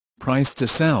price to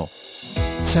sell.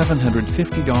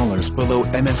 $750 below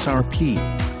MSRP.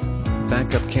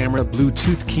 Backup camera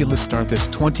Bluetooth keyless start. This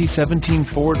 2017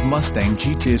 Ford Mustang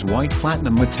GT is white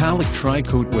platinum metallic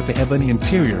tri-coat with the ebony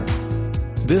interior.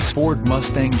 This Ford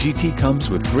Mustang GT comes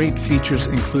with great features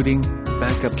including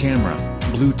backup camera,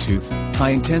 Bluetooth,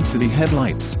 high-intensity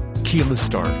headlights, keyless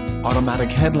start,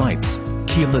 automatic headlights,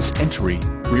 keyless entry,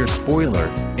 rear spoiler,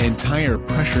 and tire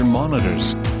pressure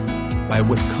monitors. Buy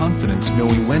with confidence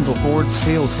knowing Wendle Ford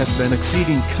Sales has been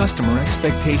exceeding customer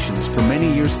expectations for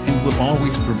many years and will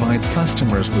always provide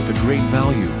customers with a great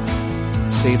value.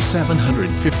 Save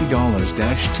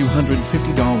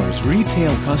 $750-$250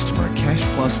 retail customer cash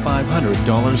plus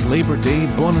 $500 Labor Day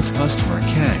bonus customer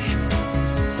cash.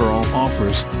 For all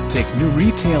offers, take new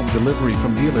retail delivery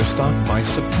from dealer stock by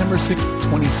September 6,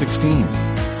 2016.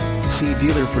 See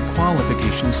dealer for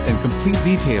qualifications and complete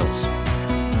details.